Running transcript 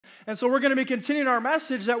And so we're going to be continuing our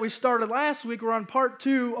message that we started last week. We're on part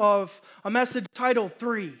 2 of a message titled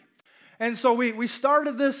 3. And so we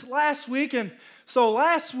started this last week. And so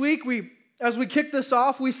last week, as we kicked this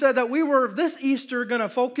off, we said that we were this Easter going to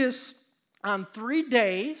focus on 3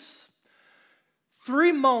 days,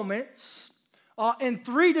 3 moments, and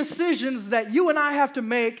 3 decisions that you and I have to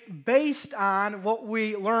make based on what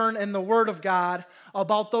we learn in the Word of God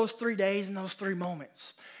about those 3 days and those 3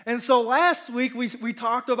 moments. And so last week we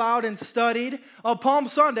talked about and studied Palm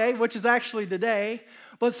Sunday, which is actually today.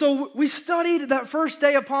 But so we studied that first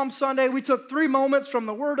day of Palm Sunday. We took 3 moments from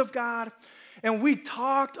the Word of God, and we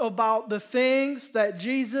talked about the things that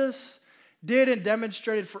Jesus did and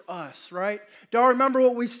demonstrated for us, right? Do y'all remember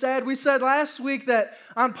what we said? We said last week that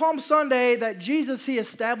on Palm Sunday that Jesus, he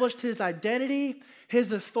established his identity,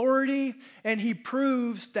 his authority, and he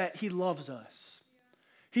proves that he loves us.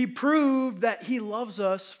 He proved that he loves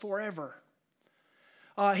us forever.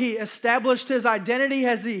 He established his identity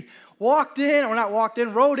as he rode in on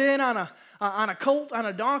a colt, on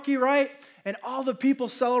a donkey, right? And all the people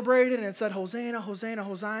celebrated and said, Hosanna, Hosanna,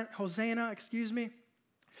 Hosanna, Hosanna,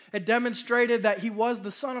 It demonstrated that he was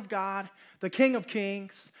the Son of God, the King of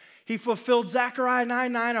Kings. He fulfilled Zechariah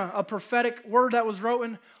 9:9, a prophetic word that was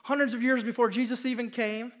written hundreds of years before Jesus even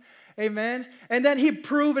came. Amen. And then he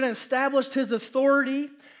proved and established his authority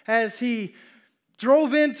as he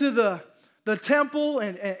drove into the temple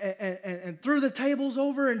and threw the tables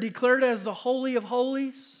over and declared it as the Holy of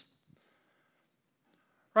Holies.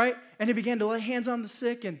 Right? And he began to lay hands on the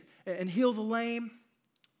sick and heal the lame.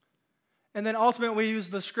 And then ultimately we use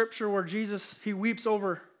the scripture where Jesus, he weeps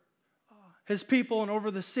over his people and over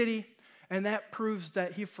the city. And that proves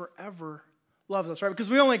that he forever loves us, right? Because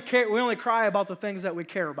we only cry about the things that we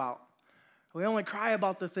care about. We only cry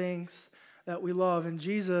about the things that we love. And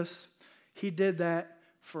Jesus, he did that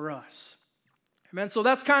for us. Amen. So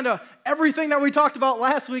that's kind of everything that we talked about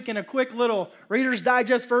last week in a quick little Reader's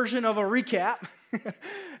Digest version of a recap.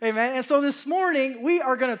 Amen. And so this morning, we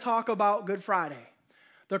are going to talk about Good Friday,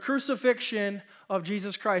 the crucifixion of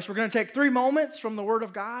Jesus Christ. We're going to take 3 moments from the Word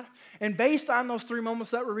of God. And based on those 3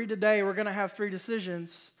 moments that we read today, we're going to have 3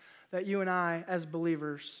 decisions that you and I, as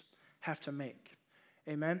believers, have to make.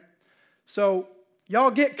 Amen. So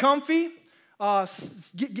y'all get comfy.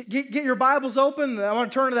 Get your Bibles open. I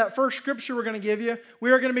want to turn to that first scripture we're going to give you.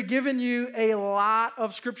 We are going to be giving you a lot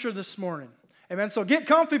of scripture this morning. Amen. So get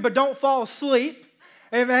comfy, but don't fall asleep.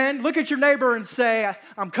 Amen. Look at your neighbor and say,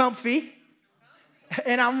 I'm comfy,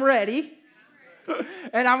 and I'm ready,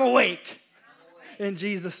 and I'm awake. In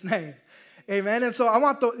Jesus' name. Amen. And so I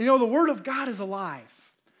want the Word of God is alive.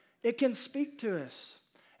 It can speak to us.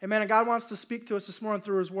 Amen. And God wants to speak to us this morning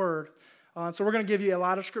through His Word. So we're going to give you a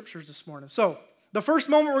lot of scriptures this morning. So the first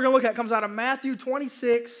moment we're going to look at comes out of Matthew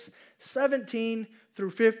 26, 17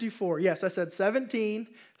 through 54. Yes, I said 17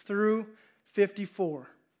 through 54.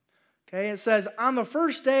 Okay, it says, on the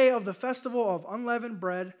first day of the festival of unleavened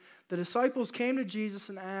bread, the disciples came to Jesus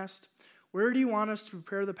and asked, where do you want us to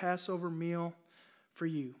prepare the Passover meal for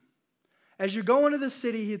you? As you go into the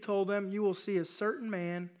city, he told them, you will see a certain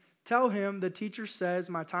man. Tell him, the teacher says,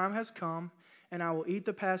 my time has come, and I will eat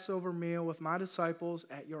the Passover meal with my disciples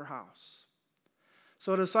at your house.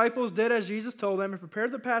 So the disciples did as Jesus told them and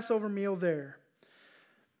prepared the Passover meal there.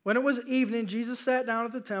 When it was evening, Jesus sat down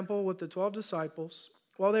at the temple with the 12 disciples.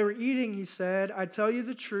 While they were eating, he said, I tell you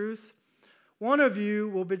the truth, one of you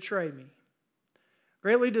will betray me.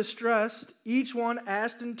 Greatly distressed, each one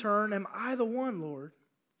asked in turn, am I the one, Lord?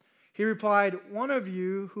 He replied, one of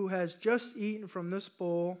you who has just eaten from this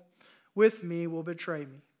bowl with me will betray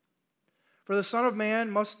me. For the Son of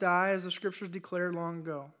Man must die, as the Scriptures declared long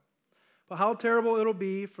ago. But how terrible it'll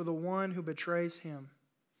be for the one who betrays him.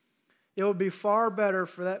 It would be far better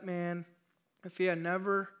for that man if he had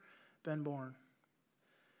never been born.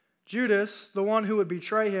 Judas, the one who would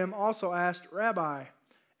betray him, also asked, Rabbi,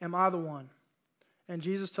 am I the one? And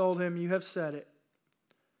Jesus told him, you have said it.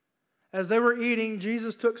 As they were eating,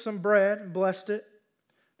 Jesus took some bread and blessed it.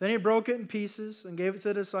 Then he broke it in pieces and gave it to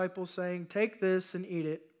the disciples, saying, take this and eat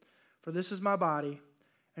it. For this is my body.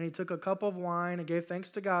 And he took a cup of wine and gave thanks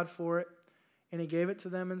to God for it. And he gave it to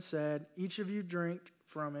them and said, each of you drink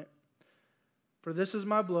from it. For this is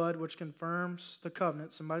my blood, which confirms the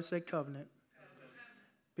covenant. Somebody say covenant.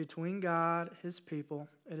 Between God, his people.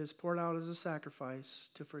 It is poured out as a sacrifice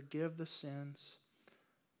to forgive the sins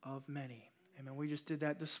of many. Amen. We just did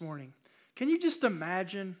that this morning. Can you just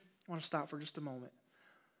imagine? I want to stop for just a moment.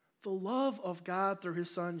 The love of God through his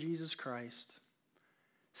Son, Jesus Christ.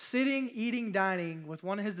 Sitting, eating, dining with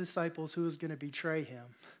one of his disciples who was going to betray him.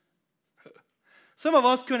 Some of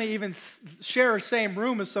us couldn't even share the same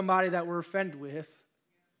room as somebody that we're offended with.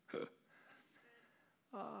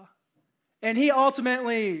 And he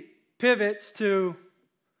ultimately pivots to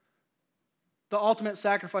the ultimate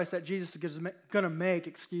sacrifice that Jesus is going to make,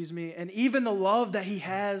 and even the love that he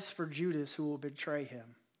has for Judas who will betray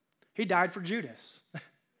him. He died for Judas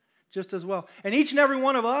just as well. And each and every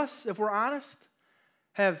one of us, if we're honest,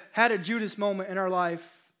 have had a Judas moment in our life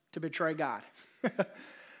to betray God.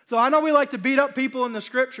 So I know we like to beat up people in the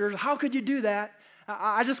scriptures. How could you do that?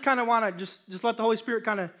 I just kind of want to just let the Holy Spirit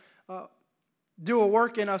kind of do a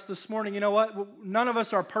work in us this morning. You know what? None of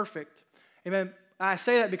us are perfect. Amen. I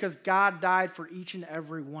say that because God died for each and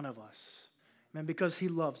every one of us. Amen. Because he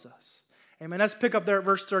loves us. Amen. Let's pick up there at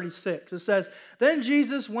verse 36. It says, "Then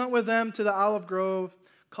Jesus went with them to the olive grove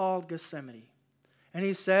called Gethsemane. And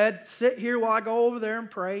he said, 'Sit here while I go over there and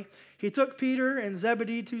pray.' He took Peter and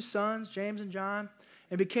Zebedee, 2 sons, James and John,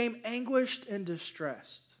 and became anguished and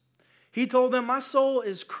distressed. He told them, 'My soul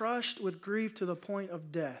is crushed with grief to the point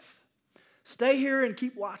of death. Stay here and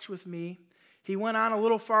keep watch with me.' He went on a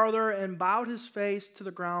little farther and bowed his face to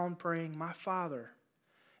the ground, praying, 'My Father,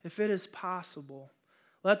 if it is possible,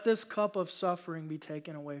 let this cup of suffering be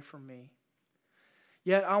taken away from me.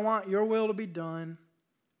 Yet I want your will to be done,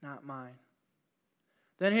 not mine.'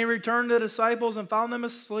 Then he returned to the disciples and found them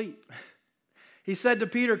asleep. He said to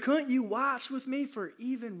Peter, 'Couldn't you watch with me for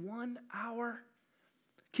even 1 hour?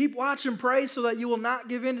 Keep watch and pray so that you will not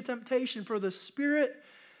give in to temptation, for the spirit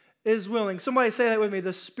is willing.'" Somebody say that with me.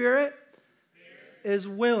 The spirit is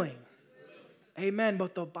willing. Amen.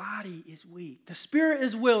 But the body is weak. The spirit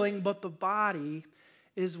is willing, but the body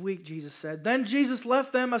is weak, Jesus said. Then Jesus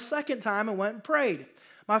left them a second time and went and prayed.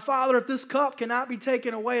 'My Father, if this cup cannot be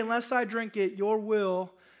taken away unless I drink it, your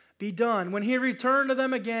will be done.' When he returned to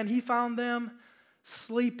them again, he found them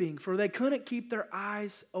sleeping, for they couldn't keep their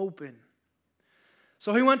eyes open.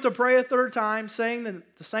 So he went to pray a third time, saying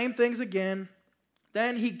the same things again.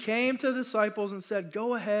 Then he came to the disciples and said,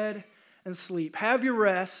 'Go ahead and sleep. Have your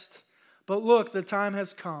rest. But look, the time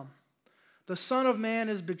has come. The Son of Man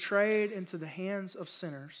is betrayed into the hands of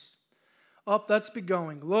sinners. Up, let's be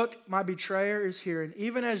going. Look, my betrayer is here.' And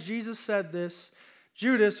even as Jesus said this,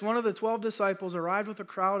 Judas, one of the 12 disciples, arrived with a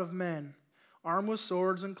crowd of men, armed with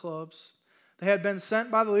swords and clubs. They had been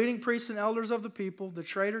sent by the leading priests and elders of the people. The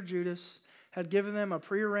traitor Judas had given them a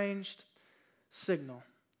prearranged signal.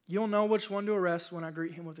 'You'll know which one to arrest when I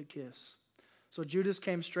greet him with a kiss.' So Judas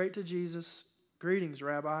came straight to Jesus. 'Greetings,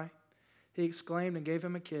 Rabbi,' he exclaimed, and gave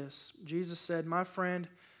him a kiss. Jesus said, 'My friend,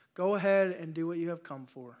 go ahead and do what you have come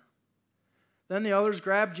for.' Then the others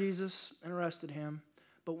grabbed Jesus and arrested him.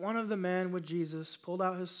 But one of the men with Jesus pulled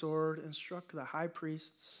out his sword and struck the high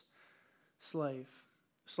priest's slave,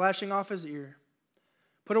 slashing off his ear.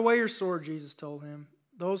 'Put away your sword,' Jesus told him.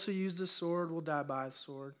 'Those who use the sword will die by the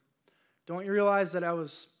sword. Don't you realize that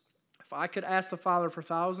if I could ask the Father for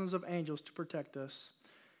thousands of angels to protect us,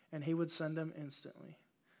 and he would send them instantly?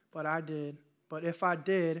 But I did. But if I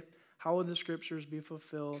did, how would the scriptures be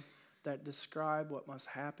fulfilled that describe what must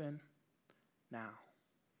happen now?'"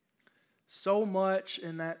 So much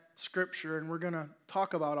in that scripture, and we're going to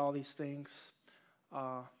talk about all these things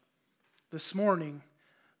this morning.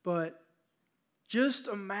 But just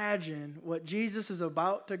imagine what Jesus is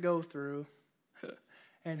about to go through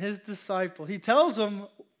and his disciple. He tells them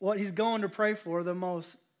what he's going to pray for, the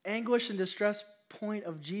most anguish and distress point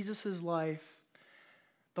of Jesus' life.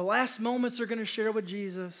 The last moments they're going to share with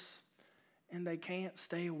Jesus, and they can't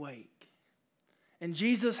stay awake. And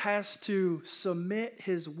Jesus has to submit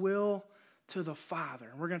his will to the Father.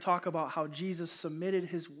 And we're going to talk about how Jesus submitted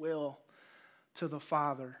his will to the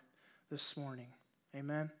Father this morning.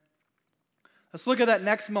 Amen. Let's look at that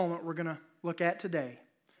next moment we're going to look at today.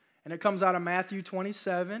 And it comes out of Matthew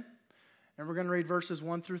 27, and we're going to read verses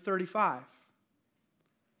 1 through 35.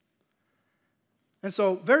 And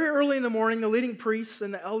so, very early in the morning, the leading priests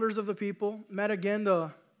and the elders of the people met again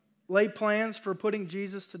to lay plans for putting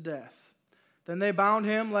Jesus to death. Then they bound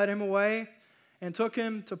him, led him away, and took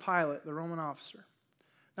him to Pilate, the Roman officer.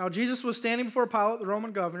 Now Jesus was standing before Pilate, the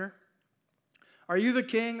Roman governor. "Are you the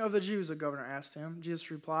king of the Jews?" the governor asked him.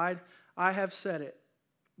 Jesus replied, "I have said it."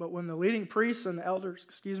 But when the leading priests and the elders,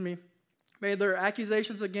 made their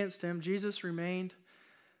accusations against him, Jesus remained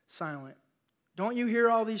silent. "Don't you hear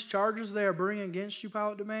all these charges they are bringing against you?"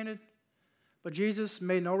 Pilate demanded. But Jesus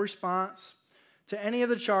made no response to any of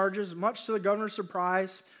the charges, much to the governor's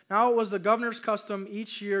surprise. Now it was the governor's custom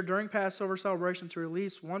each year during Passover celebration to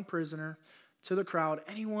release one prisoner to the crowd,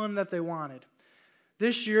 anyone that they wanted.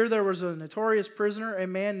 This year there was a notorious prisoner, a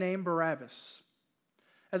man named Barabbas.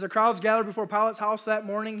 As the crowds gathered before Pilate's house that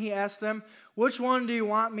morning, he asked them, "Which one do you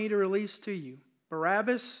want me to release to you,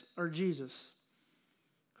 Barabbas or Jesus,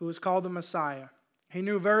 who was called the Messiah?" He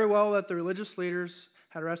knew very well that the religious leaders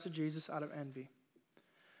had arrested Jesus out of envy.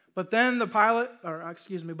 But then as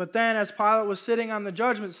Pilate was sitting on the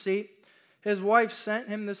judgment seat, his wife sent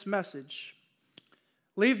him this message: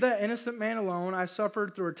 "Leave that innocent man alone. I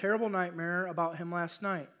suffered through a terrible nightmare about him last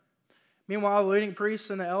night." Meanwhile, the leading priests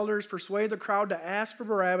and the elders persuaded the crowd to ask for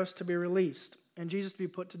Barabbas to be released and Jesus to be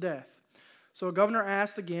put to death. So the governor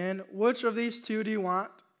asked again, "Which of these two do you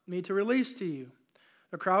want me to release to you?"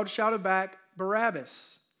 The crowd shouted back,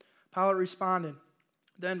 "Barabbas." Pilate responded,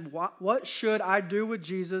 "Then what should I do with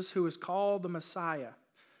Jesus, who is called the Messiah?"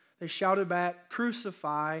 They shouted back,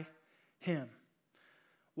 "Crucify him."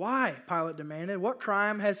 "Why?" Pilate demanded. "What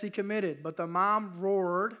crime has he committed?" But the mob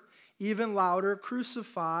roared even louder,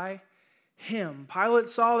 "Crucify him." Pilate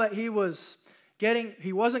saw that he wasn't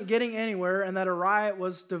getting anywhere and that a riot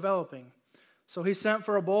was developing. So he sent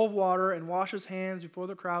for a bowl of water and washed his hands before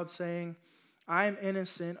the crowd, saying, "I am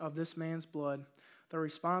innocent of this man's blood. The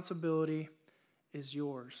responsibility is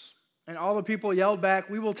yours." And all the people yelled back,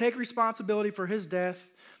 "We will take responsibility for his death,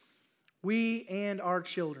 we and our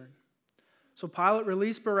children." So Pilate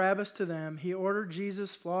released Barabbas to them. He ordered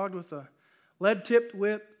Jesus flogged with a lead-tipped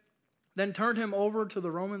whip, then turned him over to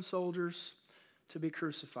the Roman soldiers to be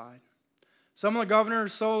crucified. Some of the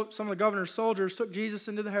governor's soldiers took Jesus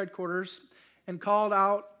into the headquarters and called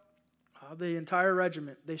out the entire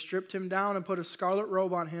regiment. They stripped him down and put a scarlet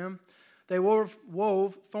robe on him. They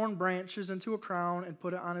wove thorn branches into a crown and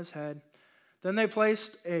put it on his head. Then they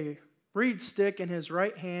placed a reed stick in his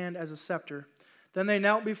right hand as a scepter. Then they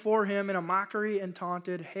knelt before him in a mockery and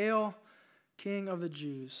taunted, "Hail, King of the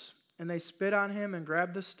Jews." And they spit on him and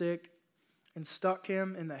grabbed the stick and stuck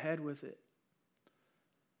him in the head with it.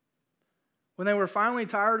 When they were finally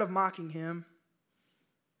tired of mocking him,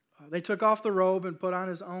 they took off the robe and put on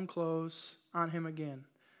his own clothes on him again.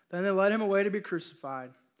 Then they led him away to be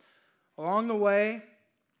crucified. Along the way,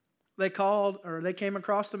 they came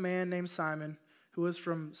across a man named Simon, who was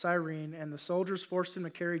from Cyrene, and the soldiers forced him to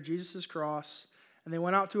carry Jesus' cross, and they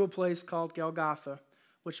went out to a place called Golgotha,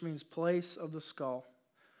 which means place of the skull.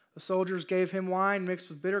 The soldiers gave him wine mixed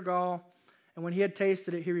with bitter gall, and when he had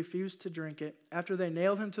tasted it, he refused to drink it. After they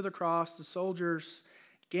nailed him to the cross, the soldiers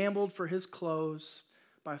gambled for his clothes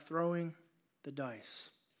by throwing the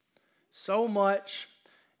dice. So much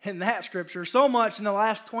in that scripture, so much in the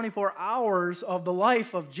last 24 hours of the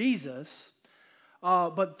life of Jesus.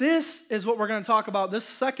 But this is what we're going to talk about. This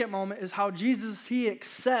second moment is how Jesus, he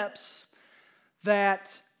accepts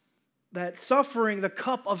that suffering, the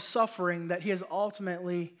cup of suffering that he is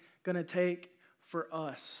ultimately going to take for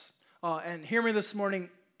us. And hear me this morning,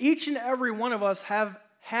 each and every one of us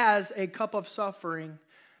has a cup of suffering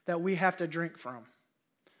that we have to drink from.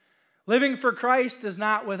 Living for Christ is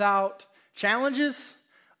not without challenges,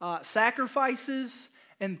 sacrifices,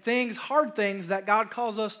 and hard things that God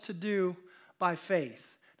calls us to do by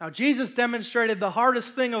faith. Now, Jesus demonstrated the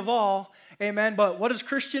hardest thing of all, amen, but what does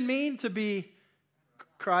Christian mean? To be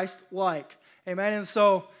Christ-like, amen, and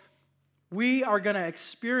so we are going to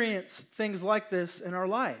experience things like this in our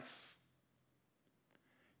life.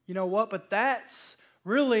 You know what? But that's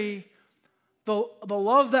really the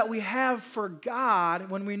love that we have for God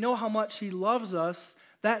when we know how much he loves us.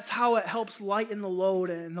 That's how it helps lighten the load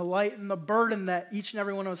and lighten the burden that each and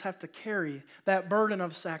every one of us have to carry, that burden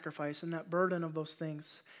of sacrifice and that burden of those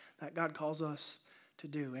things that God calls us to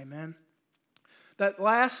do. Amen. That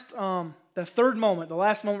third moment, the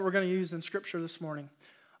last moment we're going to use in Scripture this morning,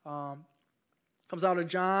 comes out of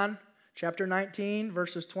John chapter 19,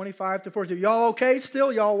 verses 25 to 42. Y'all okay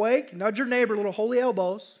still? Y'all awake? Nudge your neighbor, little holy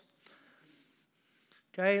elbows.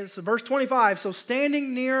 Okay, so verse 25. So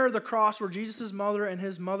standing near the cross were Jesus' mother and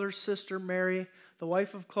his mother's sister Mary, the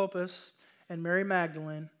wife of Clopas, and Mary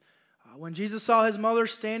Magdalene. When Jesus saw his mother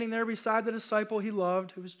standing there beside the disciple he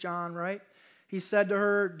loved, who was John, right? He said to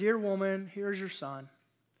her, "Dear woman, here is your son."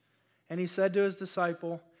 And he said to his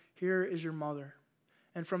disciple, "Here is your mother."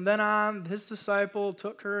 And from then on, his disciple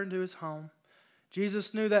took her into his home.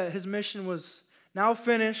 Jesus knew that his mission was now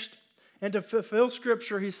finished, and to fulfill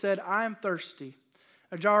Scripture, he said, "I am thirsty."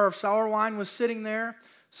 A jar of sour wine was sitting there,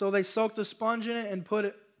 so they soaked a sponge in it and put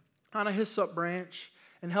it on a hyssop branch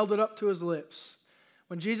and held it up to his lips.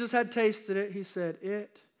 When Jesus had tasted it, he said,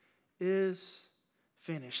 "It is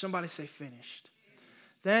finished." Somebody say finished.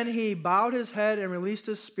 Then he bowed his head and released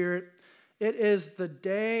his spirit. It is the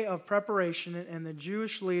day of preparation, and the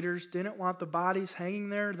Jewish leaders didn't want the bodies hanging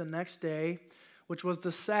there the next day, which was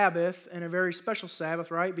the Sabbath, and a very special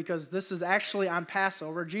Sabbath, right? Because this is actually on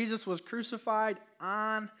Passover. Jesus was crucified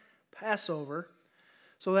on Passover.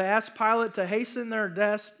 So they asked Pilate to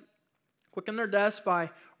quicken their death by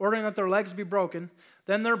ordering that their legs be broken.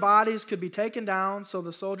 Then their bodies could be taken down, so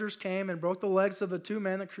the soldiers came and broke the legs of the two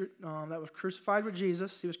men that were crucified with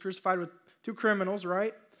Jesus. He was crucified with two criminals,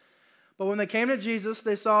 right? But when they came to Jesus,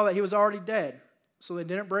 they saw that he was already dead, so they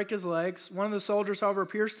didn't break his legs. One of the soldiers, however,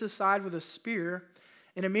 pierced his side with a spear,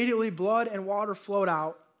 and immediately blood and water flowed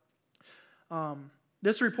out.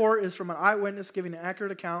 This report is from an eyewitness giving an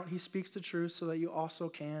accurate account. He speaks the truth so that you also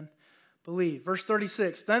can believe. Verse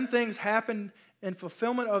 36, then things happened in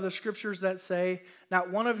fulfillment of the scriptures that say, not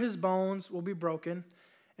one of his bones will be broken,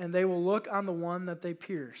 and they will look on the one that they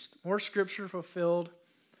pierced. More scripture fulfilled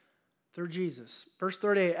through Jesus. Verse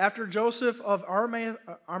 38, after Joseph of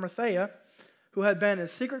Arimathea, who had been a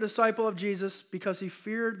secret disciple of Jesus because he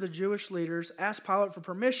feared the Jewish leaders, asked Pilate for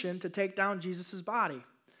permission to take down Jesus' body.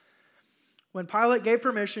 When Pilate gave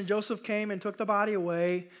permission, Joseph came and took the body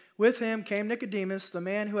away. With him came Nicodemus, the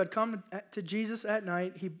man who had come to Jesus at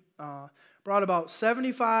night. He brought about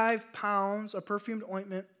 75 pounds of perfumed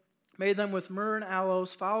ointment, made them with myrrh and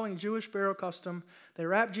aloes, following Jewish burial custom. They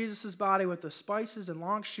wrapped Jesus' body with the spices and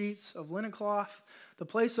long sheets of linen cloth. The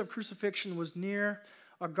place of crucifixion was near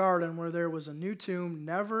a garden where there was a new tomb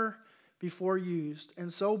never before used.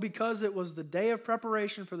 And so, because it was the day of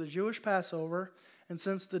preparation for the Jewish Passover, and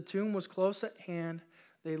since the tomb was close at hand,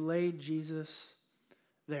 they laid Jesus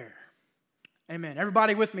there. Amen.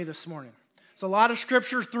 Everybody with me this morning? It's a lot of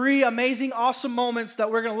scripture, 3 amazing, awesome moments that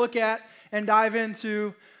we're going to look at and dive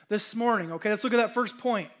into this morning. Okay, let's look at that first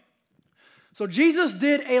point. So Jesus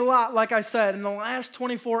did a lot, like I said, in the last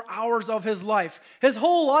 24 hours of his life. His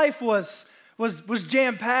whole life was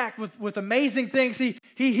jam-packed with amazing things. He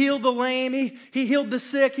healed the lame, he healed the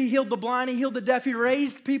sick, he healed the blind, he healed the deaf, he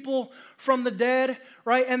raised people from the dead,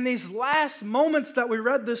 right? And these last moments that we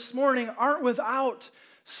read this morning aren't without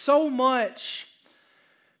so much,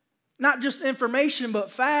 not just information,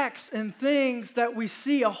 but facts and things that we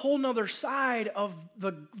see a whole nother side of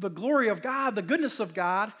the glory of God, the goodness of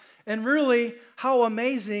God, and really how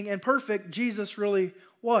amazing and perfect Jesus really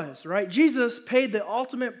was, right? Jesus paid the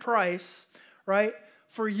ultimate price, right,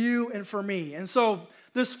 for you and for me. And so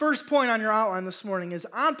this first point on your outline this morning is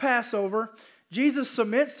on Passover, Jesus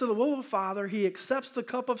submits to the will of the Father. He accepts the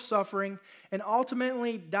cup of suffering and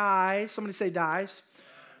ultimately dies, somebody say dies,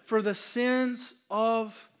 for the sins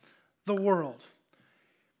of the world.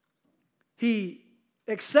 He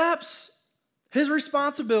accepts his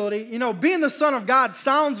responsibility. You know, being the Son of God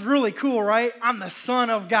sounds really cool, right? I'm the Son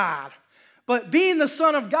of God. But being the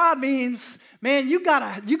Son of God means, man, you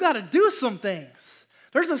gotta do some things.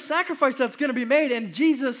 There's a sacrifice that's going to be made, and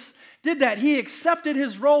Jesus did that. He accepted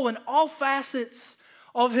his role in all facets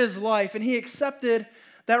of his life, and he accepted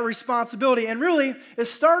that responsibility. And really, it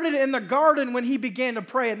started in the garden when he began to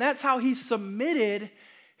pray, and that's how he submitted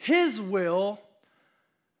his will,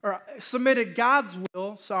 or submitted God's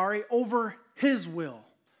will, over his will,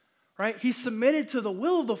 right? He submitted to the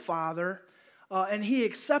will of the Father, and he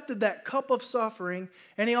accepted that cup of suffering,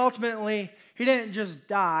 and he didn't just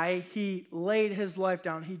die, he laid his life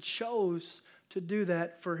down. He chose to do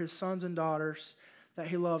that for his sons and daughters that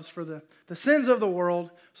he loves, for the sins of the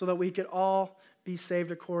world, so that we could all be saved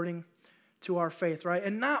according to our faith, right?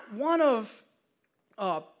 And not one of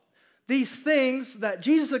these things that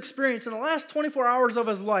Jesus experienced in the last 24 hours of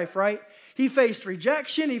his life, right? He faced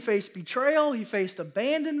rejection, he faced betrayal, he faced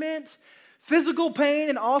abandonment, physical pain,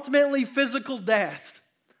 and ultimately physical death,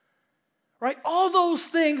 right? All those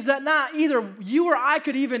things that not either you or I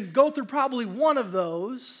could even go through probably one of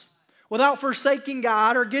those without forsaking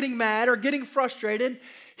God or getting mad or getting frustrated.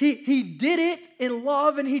 He did it in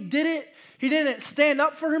love, and he didn't stand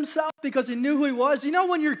up for himself because he knew who he was. You know,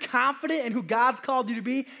 when you're confident in who God's called you to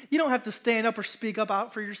be, you don't have to stand up or speak up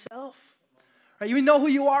out for yourself, right? You know who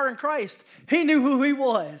you are in Christ. He knew who he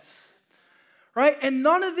was. Right? And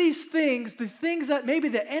none of these things, the things that maybe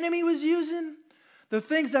the enemy was using, the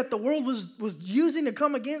things that the world was using to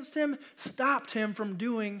come against him, stopped him from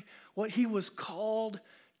doing what he was called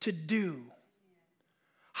to do.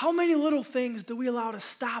 How many little things do we allow to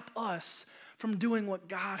stop us from doing what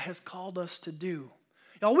God has called us to do?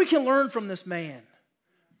 Y'all, we can learn from this man.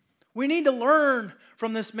 We need to learn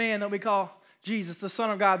from this man that we call Jesus, the Son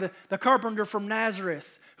of God, the carpenter from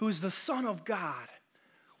Nazareth, who is the Son of God.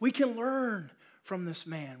 We can learn from this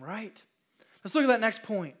man, right? Let's look at that next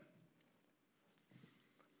point.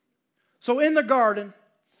 So in the garden,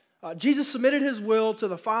 Jesus submitted his will to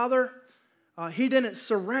the Father. He didn't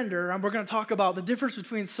surrender. And we're going to talk about the difference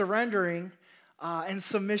between surrendering and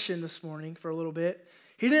submission this morning for a little bit.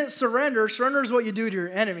 He didn't surrender. Surrender is what you do to your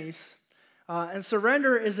enemies. And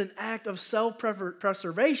surrender is an act of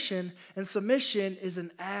self-preservation, and submission is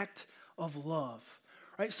an act of love.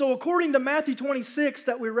 Right? So according to Matthew 26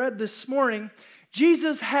 that we read this morning,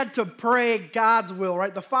 Jesus had to pray God's will,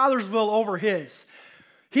 right? The Father's will over his.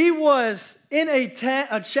 He was in a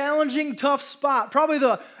challenging, tough spot. Probably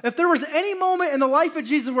if there was any moment in the life of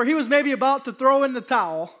Jesus where he was maybe about to throw in the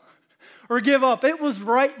towel or give up, it was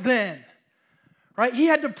right then. Right? He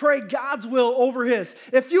had to pray God's will over his.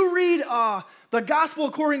 If you read the gospel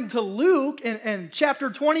according to Luke in chapter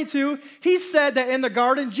 22, he said that in the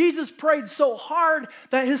garden, Jesus prayed so hard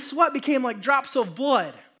that his sweat became like drops of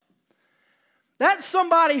blood. That's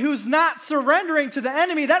somebody who's not surrendering to the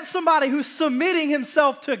enemy. That's somebody who's submitting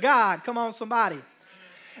himself to God. Come on, somebody.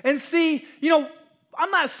 And see, I'm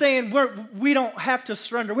not saying we don't have to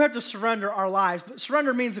surrender. We have to surrender our lives. But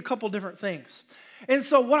surrender means a couple different things. And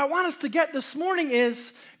so what I want us to get this morning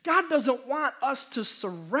is God doesn't want us to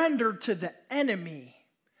surrender to the enemy.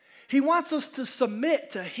 He wants us to submit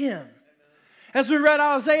to him. As we read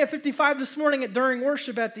Isaiah 55 this morning during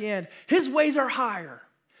worship at the end, his ways are higher.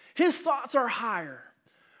 His thoughts are higher,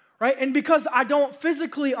 right? And because I don't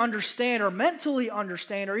physically understand or mentally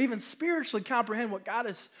understand or even spiritually comprehend what God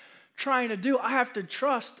is trying to do, I have to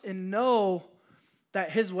trust and know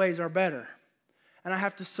that his ways are better. And I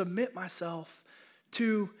have to submit myself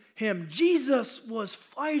to him. Jesus was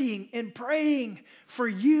fighting and praying for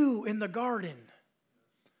you in the garden.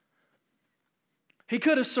 He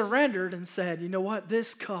could have surrendered and said, you know what,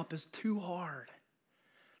 this cup is too hard.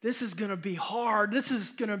 This is going to be hard. This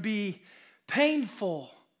is going to be painful.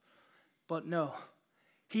 But no,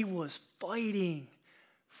 he was fighting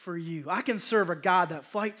for you. I can serve a God that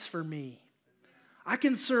fights for me. I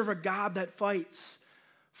can serve a God that fights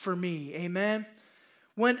for me. Amen?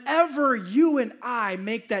 Whenever you and I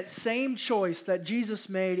make that same choice that Jesus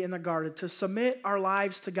made in the garden to submit our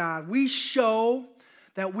lives to God, we show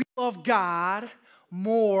that we love God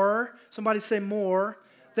more, somebody say more,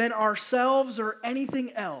 than ourselves or anything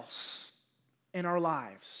else in our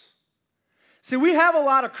lives. See, we have a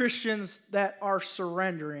lot of Christians that are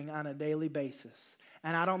surrendering on a daily basis.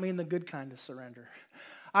 And I don't mean the good kind of surrender.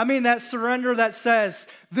 I mean that surrender that says,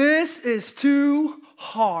 this is too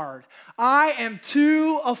hard. I am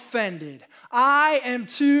too offended. I am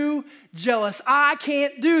too jealous. I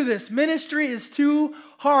can't do this. Ministry is too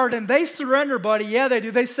hard. And they surrender, buddy. Yeah, they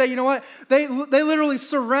do. They say, you know what? They literally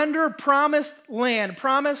surrender promised land,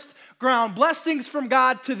 promised ground, blessings from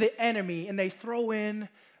God to the enemy, and they throw in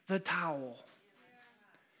the towel.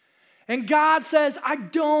 And God says, I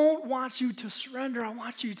don't want you to surrender. I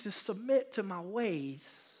want you to submit to my ways.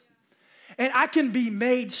 And I can be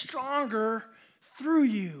made stronger through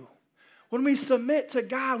you. When we submit to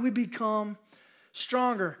God, we become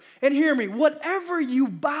stronger. And hear me, whatever you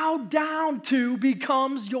bow down to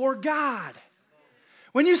becomes your God.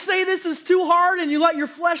 When you say this is too hard and you let your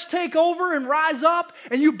flesh take over and rise up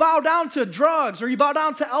and you bow down to drugs or you bow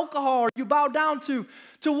down to alcohol or you bow down to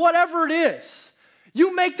whatever it is,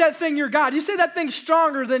 you make that thing your God. You say that thing's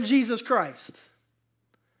stronger than Jesus Christ.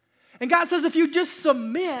 And God says if you just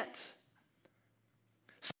submit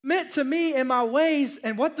to me and my ways,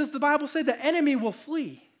 and what does the Bible say? The enemy will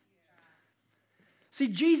flee. See,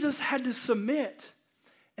 Jesus had to submit,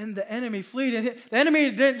 and the enemy fled. And the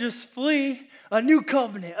enemy didn't just flee. A new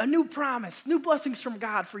covenant, a new promise, new blessings from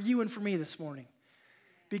God for you and for me this morning.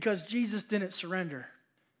 Because Jesus didn't surrender.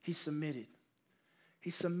 He submitted.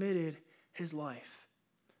 He submitted his life.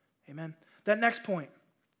 Amen. That next point.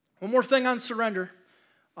 One more thing on surrender.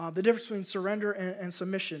 The difference between surrender and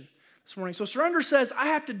submission this morning. So surrender says, I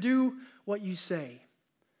have to do what you say.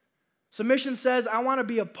 Submission says, I want to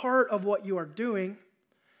be a part of what you are doing.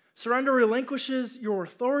 Surrender relinquishes your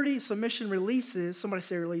authority. Submission releases, somebody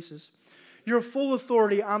say releases, your full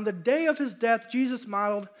authority. On the day of his death, Jesus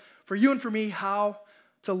modeled for you and for me how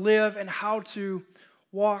to live and how to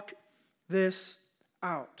walk this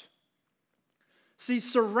out. See,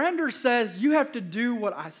 surrender says you have to do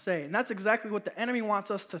what I say. And that's exactly what the enemy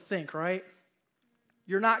wants us to think, right?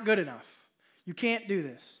 You're not good enough. You can't do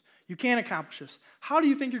this. You can't accomplish this. How do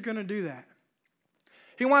you think you're going to do that?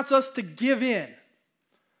 He wants us to give in.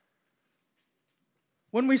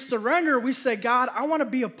 When we surrender, we say, God, I want to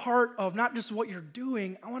be a part of not just what you're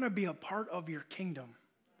doing, I want to be a part of your kingdom,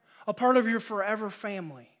 a part of your forever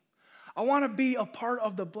family. I want to be a part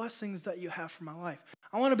of the blessings that you have for my life.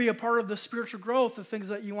 I want to be a part of the spiritual growth, the things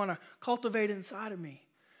that you want to cultivate inside of me.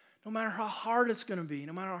 No matter how hard it's going to be,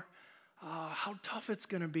 no matter how tough it's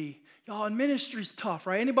going to be. Y'all, in ministry's tough,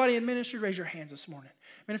 right? Anybody in ministry, raise your hands this morning.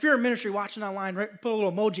 Man, if you're in ministry watching online, right, put a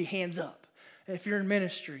little emoji, hands up. If you're in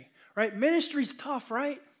ministry, right? Ministry's tough,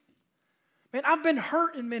 right? Man, I've been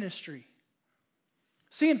hurt in ministry.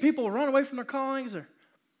 Seeing people run away from their callings or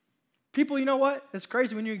people, you know what? It's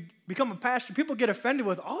crazy when you become a pastor. People get offended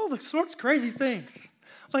with all the sorts of crazy things.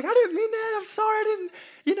 Like, I didn't mean that. I'm sorry. I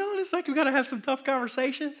didn't, and it's like we got to have some tough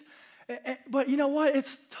conversations. But you know what?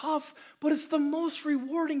 It's tough, but it's the most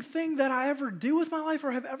rewarding thing that I ever do with my life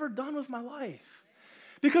or have ever done with my life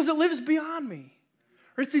because it lives beyond me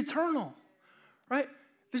or it's eternal, right?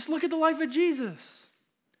 Just look at the life of Jesus.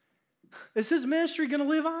 Is his ministry going to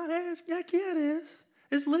live on? Heck yeah, it is.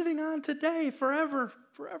 It's living on today, forever,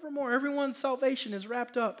 forevermore. Everyone's salvation is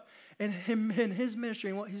wrapped up in him, in his ministry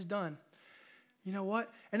and what he's done. You know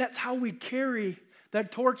what? And that's how we carry that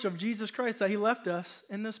torch of Jesus Christ that he left us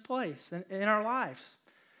in this place, in our lives,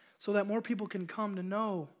 so that more people can come to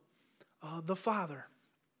know the Father.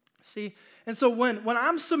 See? And so when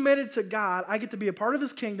I'm submitted to God, I get to be a part of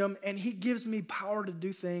his kingdom, and he gives me power to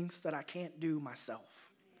do things that I can't do myself.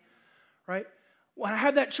 Right? When I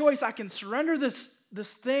have that choice, I can surrender this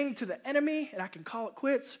thing to the enemy, and I can call it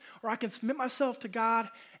quits, or I can submit myself to God,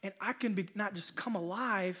 and I can be not just come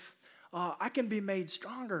alive, I can be made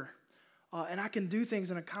stronger. And I can do things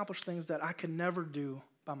and accomplish things that I can never do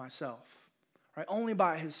by myself, right? Only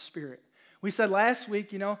by his Spirit. We said last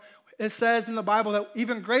week, it says in the Bible that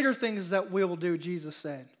even greater things that we will do, Jesus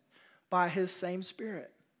said, by his same Spirit.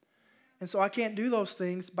 And so I can't do those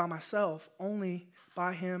things by myself, only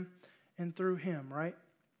by him and through him, right?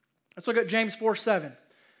 Let's look at James 4:7.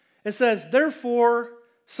 It says, therefore,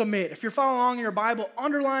 submit. If you're following along in your Bible,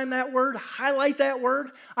 underline that word, highlight that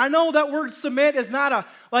word. I know that word submit is not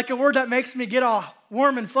like a word that makes me get all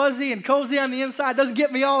warm and fuzzy and cozy on the inside. It doesn't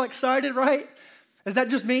get me all excited, right? Is that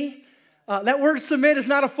just me? That word submit is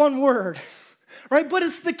not a fun word, right? But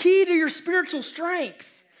it's the key to your spiritual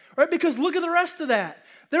strength, right? Because look at the rest of that.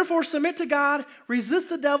 Therefore, submit to God, resist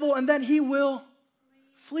the devil, and then he will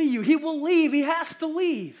flee you. He will leave. He has to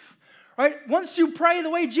leave. Right? Once you pray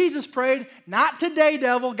the way Jesus prayed, not today,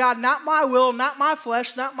 devil, God, not my will, not my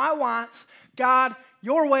flesh, not my wants. God,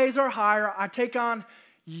 your ways are higher. I take on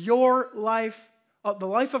your life, the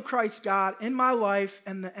life of Christ, God, in my life,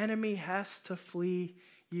 and the enemy has to flee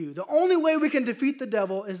you. The only way we can defeat the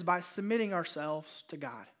devil is by submitting ourselves to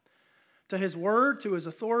God, to his word, to his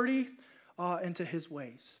authority, and to his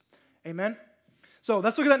ways. Amen? So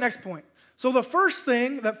let's look at that next point. So the first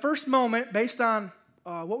thing, that first moment, based on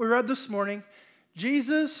what we read this morning,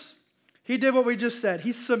 Jesus, he did what we just said.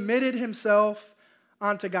 He submitted himself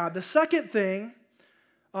unto God. The second thing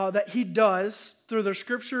that he does through the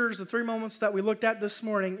scriptures, the three moments that we looked at this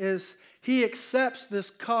morning, is he accepts this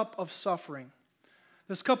cup of suffering.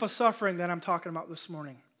 This cup of suffering that I'm talking about this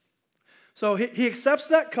morning. So he accepts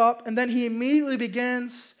that cup, and then he immediately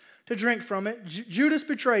begins to drink from it. Judas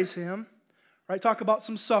betrays him. Right, talk about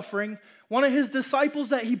some suffering. One of his disciples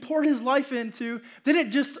that he poured his life into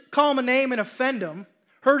didn't just call him a name and offend him,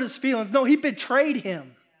 hurt his feelings. No, he betrayed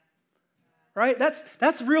him. Right?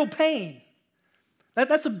 That's real pain.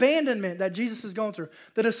 That's abandonment that Jesus is going through.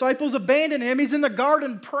 The disciples abandon him. He's in the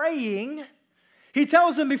garden praying. He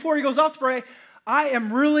tells them before he goes off to pray, I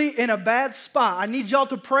am really in a bad spot. I need y'all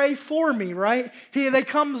to pray for me, right? He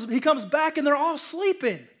comes back and they're all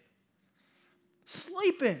sleeping.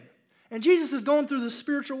 Sleeping. And Jesus is going through this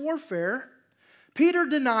spiritual warfare. Peter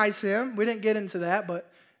denies him. We didn't get into that,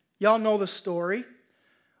 but y'all know the story.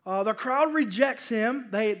 The crowd rejects him.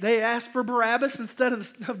 They ask for Barabbas instead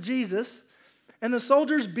of Jesus. And the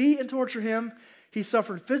soldiers beat and torture him. He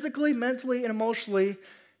suffered physically, mentally, and emotionally.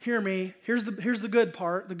 Hear me. Here's the good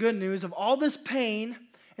part. The good news of all this pain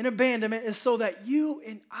and abandonment is so that you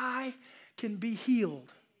and I can be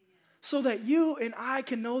healed. So that you and I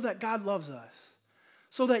can know that God loves us.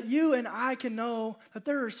 So that you and I can know that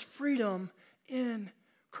there is freedom in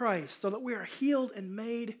Christ. So that we are healed and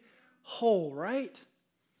made whole, right?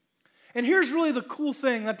 And here's really the cool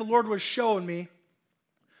thing that the Lord was showing me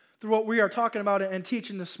through what we are talking about and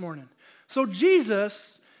teaching this morning. So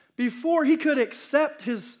Jesus, before he could accept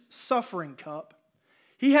his suffering cup,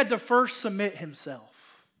 he had to first submit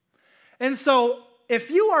himself. And so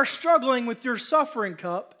if you are struggling with your suffering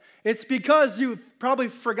cup, it's because you probably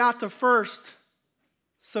forgot to first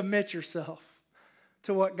submit yourself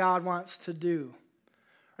to what God wants to do.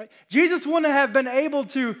 Right? Jesus wouldn't have been able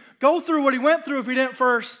to go through what he went through if he didn't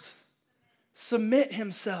first submit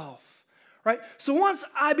himself. Right? So once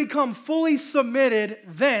I become fully submitted,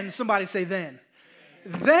 then, somebody say then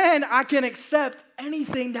I can accept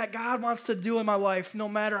anything that God wants to do in my life, no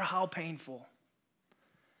matter how painful.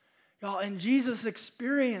 Y'all, and Jesus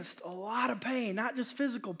experienced a lot of pain, not just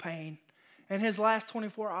physical pain, in his last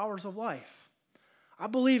 24 hours of life. I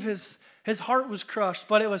believe his heart was crushed,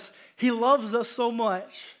 but he loves us so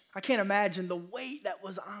much. I can't imagine the weight that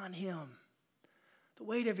was on him. The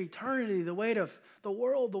weight of eternity, the weight of the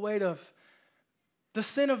world, the weight of the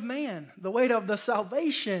sin of man, the weight of the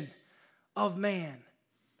salvation of man.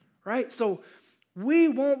 right? So we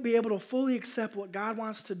won't be able to fully accept what God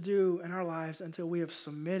wants to do in our lives until we have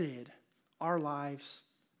submitted our lives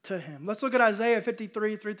to him. Let's look at Isaiah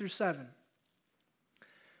 53, 3 through 7.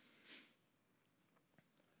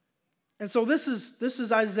 And so this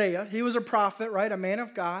is Isaiah. He was a prophet, right? A man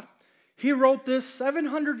of God. He wrote this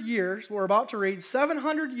 700 years, we're about to read,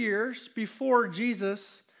 700 years before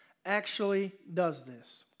Jesus actually does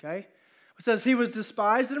this, okay? It says, he was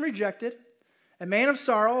despised and rejected, a man of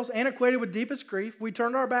sorrows and acquainted with deepest grief. We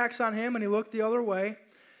turned our backs on him and he looked the other way.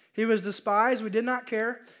 He was despised, we did not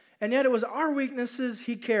care, and yet it was our weaknesses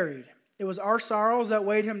he carried. It was our sorrows that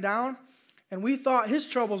weighed him down, and we thought his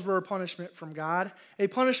troubles were a punishment from God, a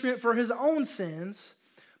punishment for his own sins,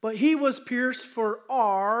 but he was pierced for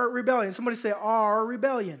our rebellion. Somebody say, our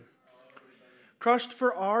rebellion. Crushed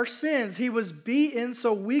for our sins. He was beaten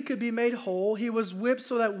so we could be made whole. He was whipped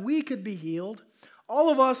so that we could be healed. All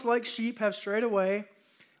of us, like sheep, have strayed away.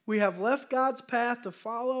 We have left God's path to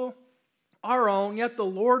follow our own, yet the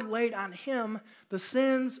Lord laid on him the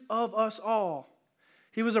sins of us all.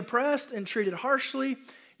 He was oppressed and treated harshly,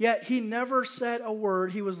 yet he never said a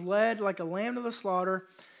word. He was led like a lamb to the slaughter,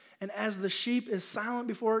 and as the sheep is silent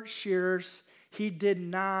before its shearers, he did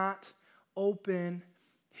not open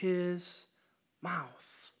his mouth.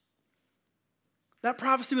 That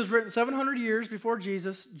prophecy was written 700 years before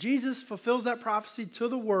Jesus. Jesus fulfills that prophecy to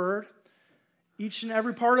the word. Each and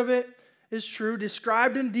every part of it is true,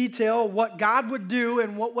 described in detail what God would do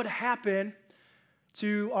and what would happen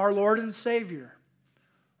to our Lord and Savior,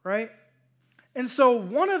 right? And so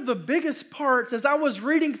one of the biggest parts, as I was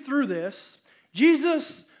reading through this,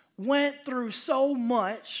 Jesus went through so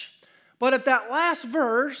much, but at that last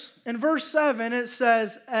verse, in verse 7, it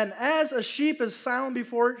says, and as a sheep is silent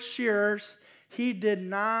before its shearers, he did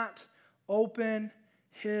not open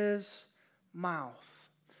his mouth.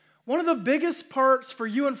 One of the biggest parts for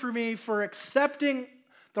you and for me for accepting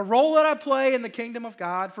the role that I play in the kingdom of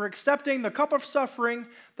God, for accepting the cup of suffering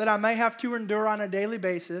that I may have to endure on a daily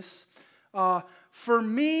basis, for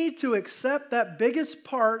me to accept that biggest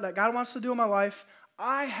part that God wants to do in my life,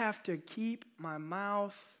 I have to keep my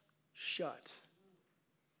mouth shut.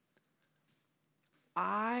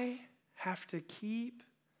 I have to keep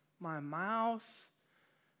my mouth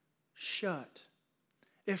shut.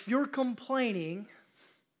 If you're complaining,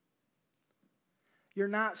 you're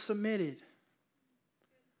not submitted.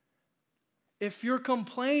 If you're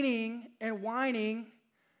complaining and whining,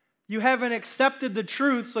 you haven't accepted the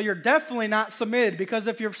truth, so you're definitely not submitted. Because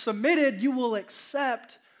if you're submitted, you will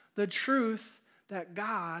accept the truth that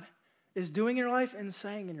God is doing in your life and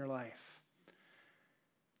saying in your life.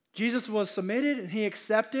 Jesus was submitted and he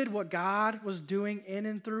accepted what God was doing in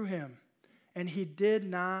and through him. And he did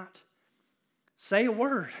not say a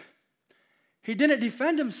word. He didn't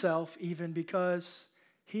defend himself even because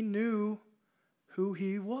he knew who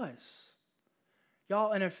he was.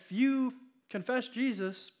 Y'all, and if you confess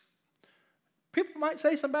Jesus, people might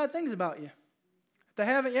say some bad things about you. If they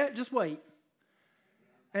haven't yet, just wait.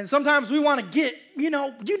 And sometimes we want to get, you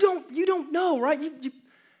don't know, right?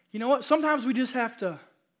 You know what? Sometimes we just have to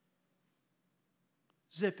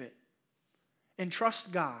zip it and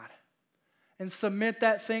trust God and submit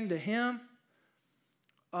that thing to him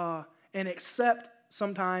and accept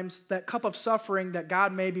sometimes that cup of suffering that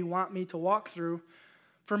God maybe want me to walk through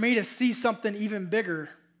for me to see something even bigger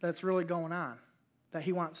that's really going on that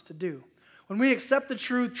he wants to do. When we accept the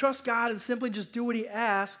truth, trust God, and simply just do what he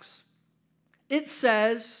asks, it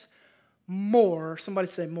says more, somebody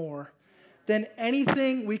say more, than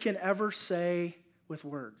anything we can ever say with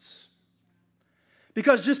words.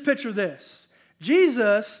 Because just picture this.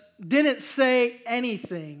 Jesus didn't say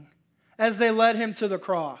anything as they led him to the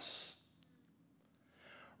cross.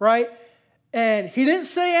 Right? And he didn't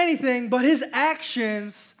say anything, but his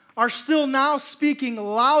actions are still now speaking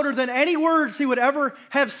louder than any words he would ever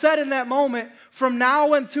have said in that moment from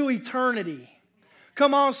now into eternity.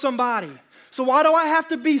 Come on, somebody. So why do I have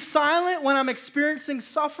to be silent when I'm experiencing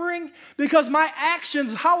suffering? Because my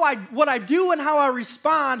actions, what I do and how I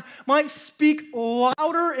respond might speak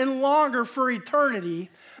louder and longer for eternity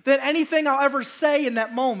than anything I'll ever say in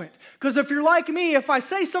that moment. Because if you're like me, if I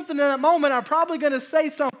say something in that moment, I'm probably going to say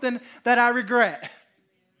something that I regret.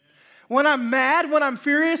 When I'm mad, when I'm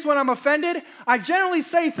furious, when I'm offended, I generally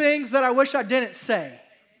say things that I wish I didn't say.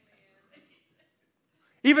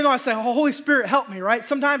 Even though I say, oh, Holy Spirit, help me, right?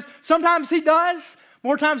 Sometimes he does,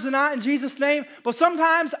 more times than not in Jesus' name, but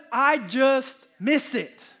sometimes I just miss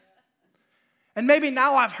it. And maybe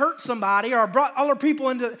now I've hurt somebody or brought other people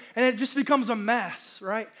into, and it just becomes a mess,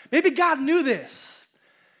 right? Maybe God knew this.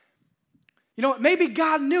 You know what? Maybe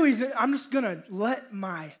God knew I'm just going to let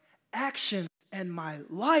my actions and my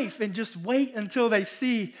life and just wait until they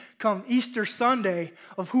see come Easter Sunday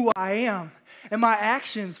of who I am. And my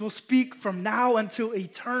actions will speak from now until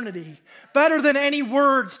eternity. Better than any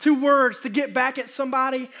words, 2 words to get back at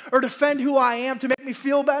somebody or defend who I am to make me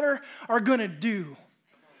feel better are going to do.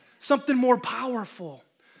 Something more powerful.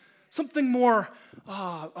 Something more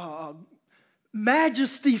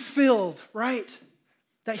majesty-filled, right?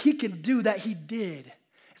 That he can do, that he did.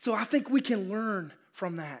 So I think we can learn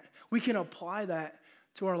from that. We can apply that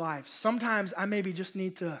to our lives. Sometimes I maybe just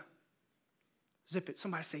need to zip it.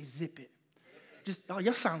 Somebody say zip it. Just, oh,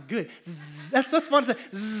 y'all sound good. That's fun to say.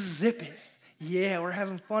 Zip it. Yeah, we're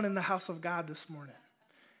having fun in the house of God this morning.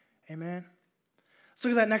 Amen. Let's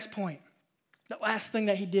look at that next point. The last thing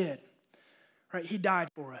that he did, right? He died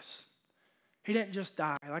for us. He didn't just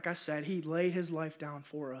die. Like I said, he laid his life down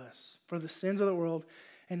for us, for the sins of the world.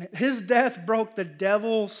 And his death broke the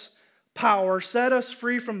devil's power, set us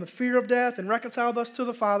free from the fear of death, and reconciled us to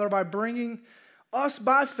the Father by bringing us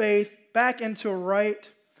by faith back into right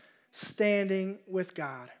standing with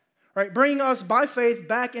God. Right? Bringing us by faith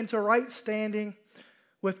back into right standing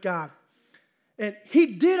with God. And he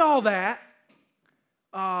did all that.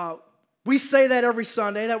 We say that every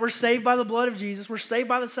Sunday, that we're saved by the blood of Jesus. We're saved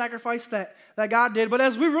by the sacrifice that God did. But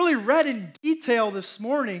as we really read in detail this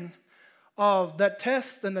morning of that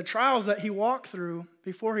test and the trials that he walked through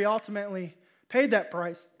before he ultimately paid that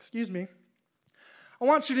price, I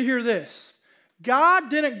want you to hear this. God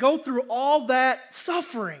didn't go through all that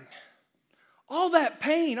suffering, all that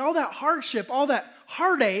pain, all that hardship, all that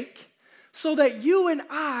heartache so that you and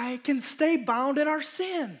I can stay bound in our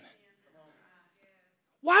sin.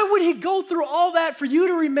 Why would he go through all that for you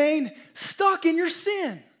to remain stuck in your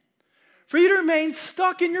sin? For you to remain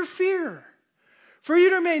stuck in your fear? For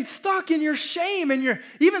you to remain stuck in your shame and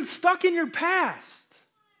even stuck in your past?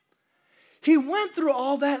 He went through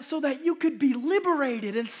all that so that you could be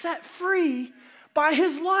liberated and set free by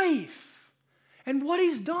his life and what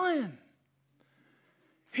he's done.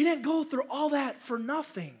 He didn't go through all that for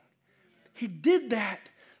nothing. He did that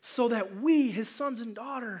so that we, his sons and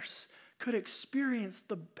daughters, could experience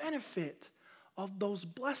the benefit of those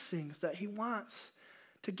blessings that he wants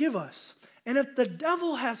to give us. And if the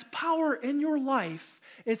devil has power in your life,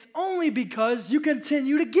 it's only because you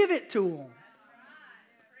continue to give it to him.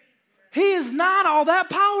 He is not all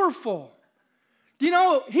that powerful. You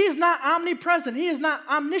know, he's not omnipresent. He is not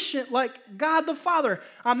omniscient like God the Father.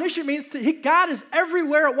 Omniscient means God is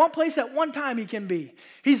everywhere at one place at one time he can be.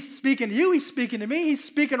 He's speaking to you. He's speaking to me. He's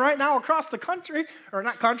speaking right now across the country, or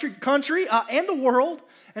not country, and the world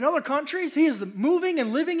and other countries. He is moving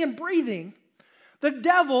and living and breathing. The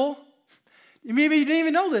devil, maybe you didn't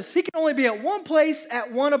even know this, he can only be at one place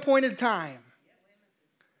at one appointed time.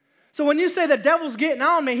 So when you say the devil's getting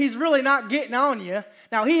on me, he's really not getting on you.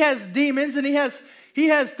 Now, he has demons and he has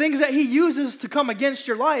things that he uses to come against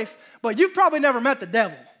your life, but you've probably never met the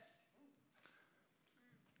devil.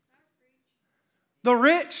 The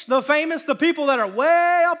rich, the famous, the people that are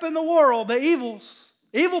way up in the world, the evil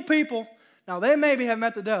people, now they maybe have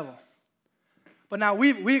met the devil. But now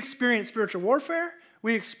we experience spiritual warfare.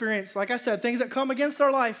 We experience, like I said, things that come against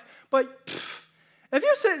our life. But if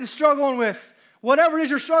you're sitting struggling with whatever it is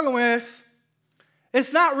you're struggling with,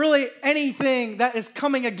 it's not really anything that is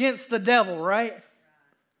coming against the devil, right?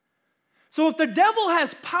 So if the devil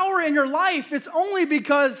has power in your life, it's only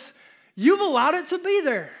because you've allowed it to be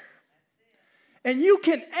there. And you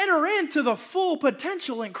can enter into the full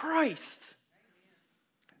potential in Christ.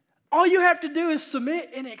 All you have to do is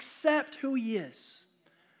submit and accept who he is,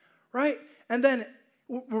 right? And then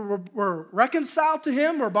we're reconciled to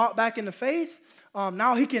him. We're brought back into faith.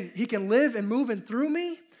 Now he can live and move in through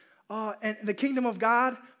me. And the kingdom of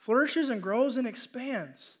God flourishes and grows and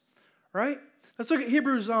expands, right? Let's look at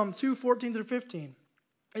Hebrews 2:14-15.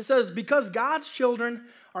 It says, because God's children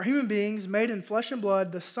are human beings made in flesh and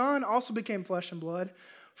blood, the Son also became flesh and blood.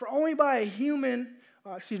 For only as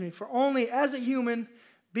a human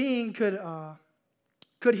being could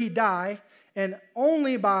he die, and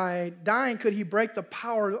only by dying could he break the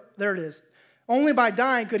power, there it is. Only by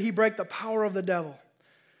dying could he break the power of the devil,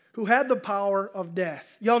 who had the power of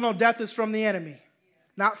death. Y'all know death is from the enemy,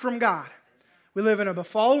 not from God. We live in a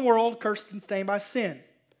fallen world, cursed and stained by sin,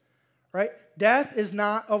 right? Death is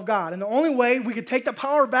not of God. And the only way we could take the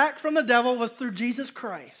power back from the devil was through Jesus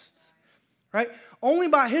Christ, right? Only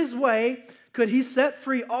by his way could he set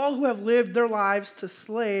free all who have lived their lives to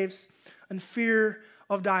slaves and fear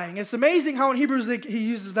of dying. It's amazing how in Hebrews he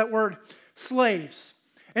uses that word slaves.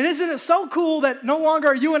 And isn't it so cool that no longer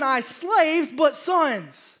are you and I slaves, but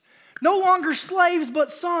sons? No longer slaves,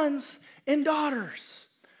 but sons and daughters,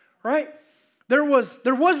 right? There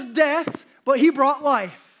was death, but he brought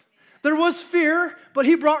life. There was fear, but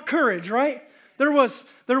he brought courage, right? There was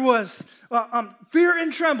fear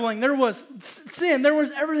and trembling. There was sin. There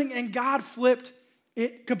was everything, and God flipped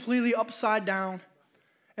it completely upside down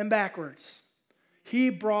and backwards. He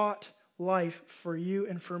brought life for you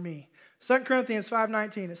and for me. 2 Corinthians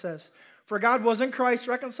 5:19, it says, "For God was in Christ,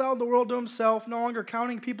 reconciled the world to himself, no longer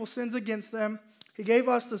counting people's sins against them. He gave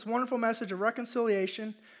us this wonderful message of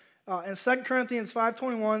reconciliation." And 2 Corinthians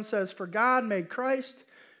 5:21 says, "For God made Christ,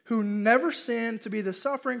 who never sinned, to be the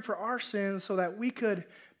suffering for our sins, so that we could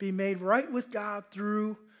be made right with God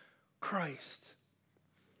through Christ."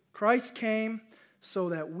 Christ came so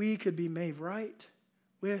that we could be made right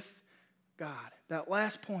with God. That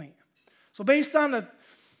last point. So based on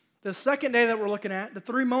the second day that we're looking at, the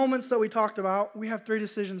 3 moments that we talked about, we have 3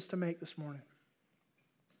 decisions to make this morning.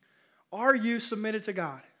 Are you submitted to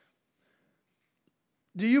God?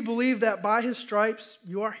 Do you believe that by his stripes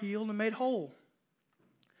you are healed and made whole?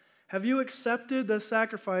 Have you accepted the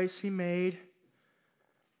sacrifice he made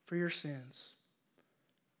for your sins?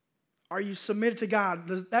 Are you submitted to God?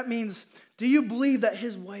 That means, do you believe that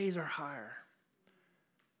his ways are higher?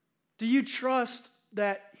 Do you trust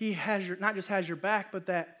that he has not just has your back, but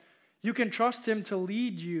that you can trust him to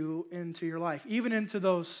lead you into your life, even into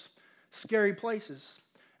those scary places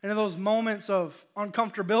and in those moments of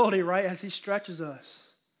uncomfortability, right, as he stretches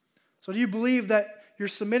us? So do you believe that you're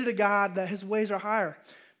submitted to God, that his ways are higher?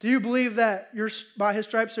 Do you believe that by his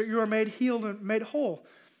stripes that you are made healed and made whole?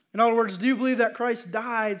 In other words, do you believe that Christ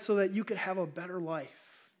died so that you could have a better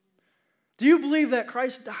life? Do you believe that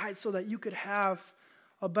Christ died so that you could have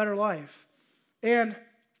a better life? And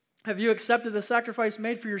have you accepted the sacrifice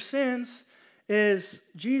made for your sins? Is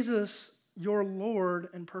Jesus your Lord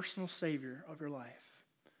and personal Savior of your life?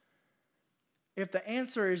 If the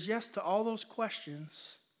answer is yes to all those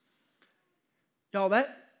questions, y'all,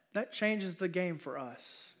 that changes the game for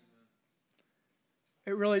us.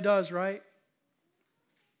 It really does, right?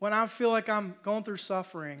 When I feel like I'm going through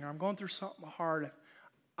suffering or I'm going through something hard,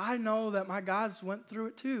 I know that my God's went through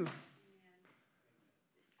it too.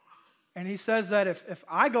 And he says that if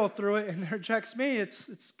I go through it and it rejects me,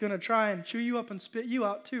 it's going to try and chew you up and spit you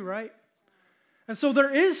out too, right? And so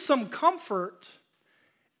there is some comfort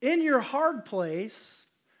in your hard place,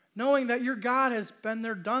 knowing that your God has been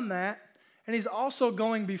there, done that, and he's also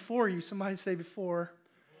going before you, somebody say before,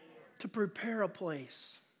 to prepare a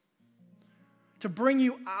place, to bring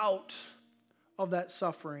you out of that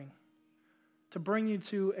suffering, to bring you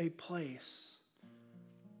to a place,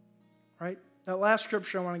 right? That last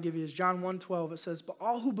scripture I want to give you is John 1:12. It says, "But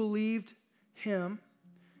all who believed him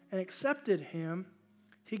and accepted him,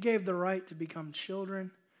 he gave the right to become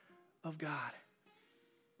children of God."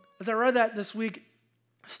 As I read that this week, it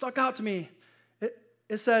stuck out to me.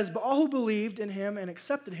 It says, "But all who believed in him and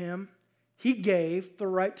accepted him, he gave the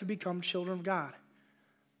right to become children of God."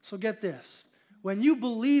 So get this. When you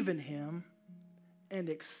believe in him and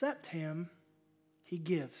accept him, he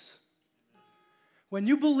gives. When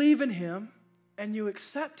you believe in him and you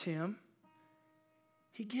accept him,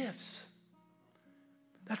 he gives.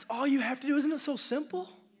 That's all you have to do. Isn't it so simple?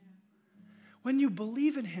 When you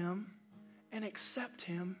believe in him and accept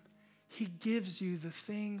him, he gives you the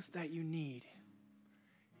things that you need.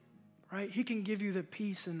 Right? He can give you the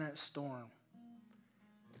peace in that storm.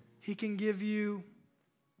 He can give you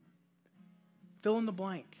fill in the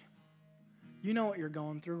blank. You know what you're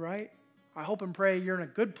going through, right? I hope and pray you're in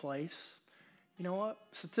a good place. You know what?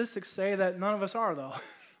 Statistics say that none of us are, though.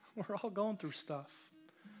 We're all going through stuff.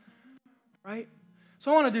 Right?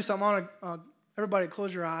 So I want to do something. I want everybody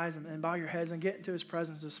close your eyes and bow your heads and get into his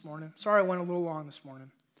presence this morning. Sorry I went a little long this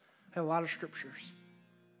morning. I had a lot of scriptures.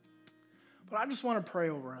 But I just want to pray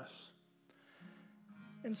over us.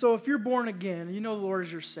 And so if you're born again and you know the Lord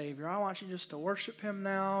is your Savior, I want you just to worship him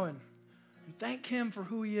now and thank him for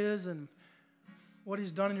who he is and what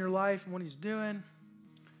he's done in your life and what he's doing.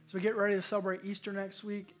 So we get ready to celebrate Easter next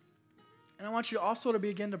week. And I want you also to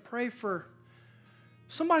begin to pray for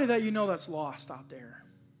somebody that you know that's lost out there.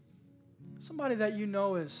 Somebody that you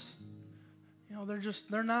know is,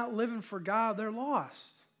 they're not living for God, they're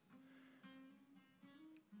lost.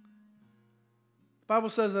 The Bible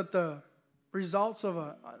says that the results of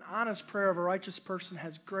an honest prayer of a righteous person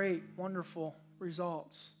has great, wonderful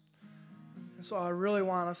results. And so I really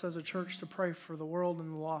want us as a church to pray for the world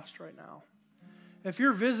and the lost right now. If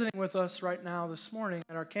you're visiting with us right now this morning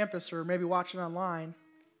at our campus or maybe watching online,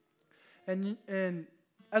 and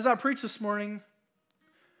as I preached this morning,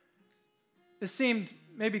 it seemed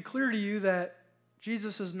maybe clear to you that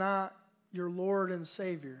Jesus is not your Lord and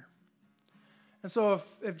Savior. And so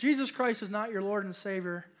if Jesus Christ is not your Lord and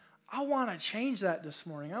Savior, I want to change that this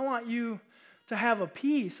morning. I want you to have a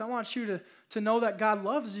peace. I want you to know that God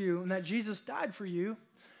loves you and that Jesus died for you.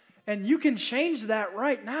 And you can change that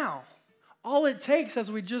right now. All it takes,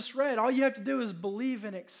 as we just read, all you have to do is believe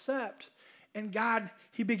and accept. And God,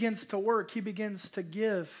 He begins to work. He begins to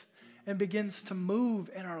give and begins to move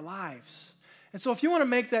in our lives. And so if you want to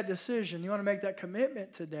make that decision, you want to make that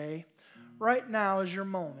commitment today, right now is your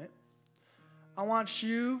moment. I want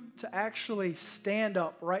you to actually stand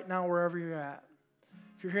up right now wherever you're at.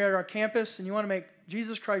 If you're here at our campus and you want to make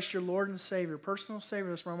Jesus Christ your Lord and Savior, personal Savior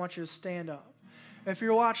this morning, I want you to stand up. If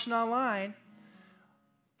you're watching online,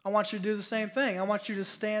 I want you to do the same thing. I want you to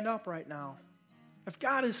stand up right now. If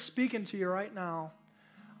God is speaking to you right now,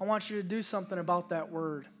 I want you to do something about that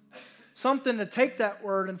word. Something to take that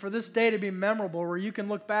word and for this day to be memorable where you can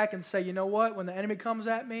look back and say, you know what, when the enemy comes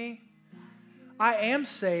at me, I am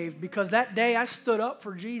saved because that day I stood up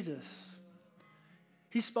for Jesus.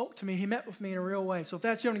 He spoke to me. He met with me in a real way. So if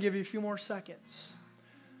that's you, I'm going to give you a few more seconds.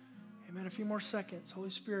 Amen. A few more seconds. Holy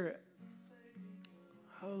Spirit.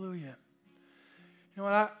 Hallelujah. You know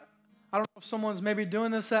what? I don't know if someone's maybe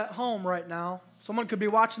doing this at home right now. Someone could be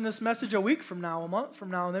watching this message a week from now, a month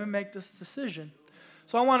from now, and they make this decision.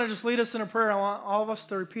 So I want to just lead us in a prayer. I want all of us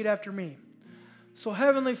to repeat after me. So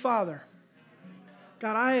Heavenly Father,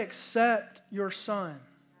 God, I accept your Son.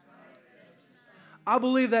 I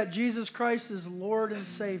believe that Jesus Christ is Lord and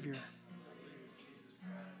Savior.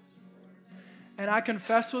 And I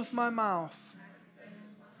confess with my mouth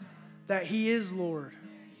that He is Lord,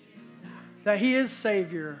 that He is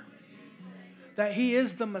Savior, that He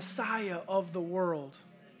is the Messiah of the world.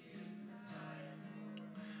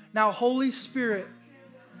 Now, Holy Spirit,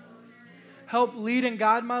 help lead and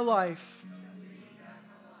guide my life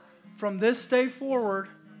from this day forward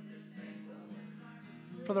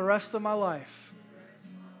for the rest of my life.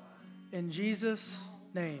 In Jesus'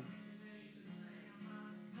 name,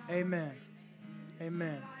 amen.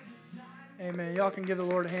 Amen. Amen. Y'all can give the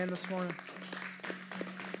Lord a hand this morning.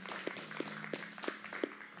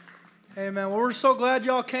 Amen. Well, we're so glad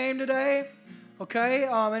y'all came today. Okay.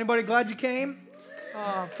 Anybody glad you came?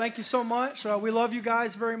 Thank you so much. We love you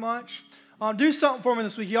guys very much. Do something for me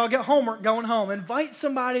this week. Y'all get homework going home. Invite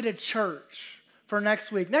somebody to church for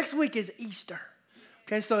next week. Next week is Easter.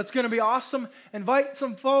 Okay, so it's going to be awesome. Invite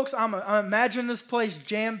some folks. I'm imagining this place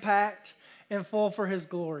jam-packed and full for His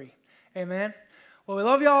glory. Amen. Well, we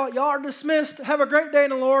love y'all. Y'all are dismissed. Have a great day in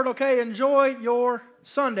the Lord. Okay, enjoy your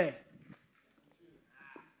Sunday.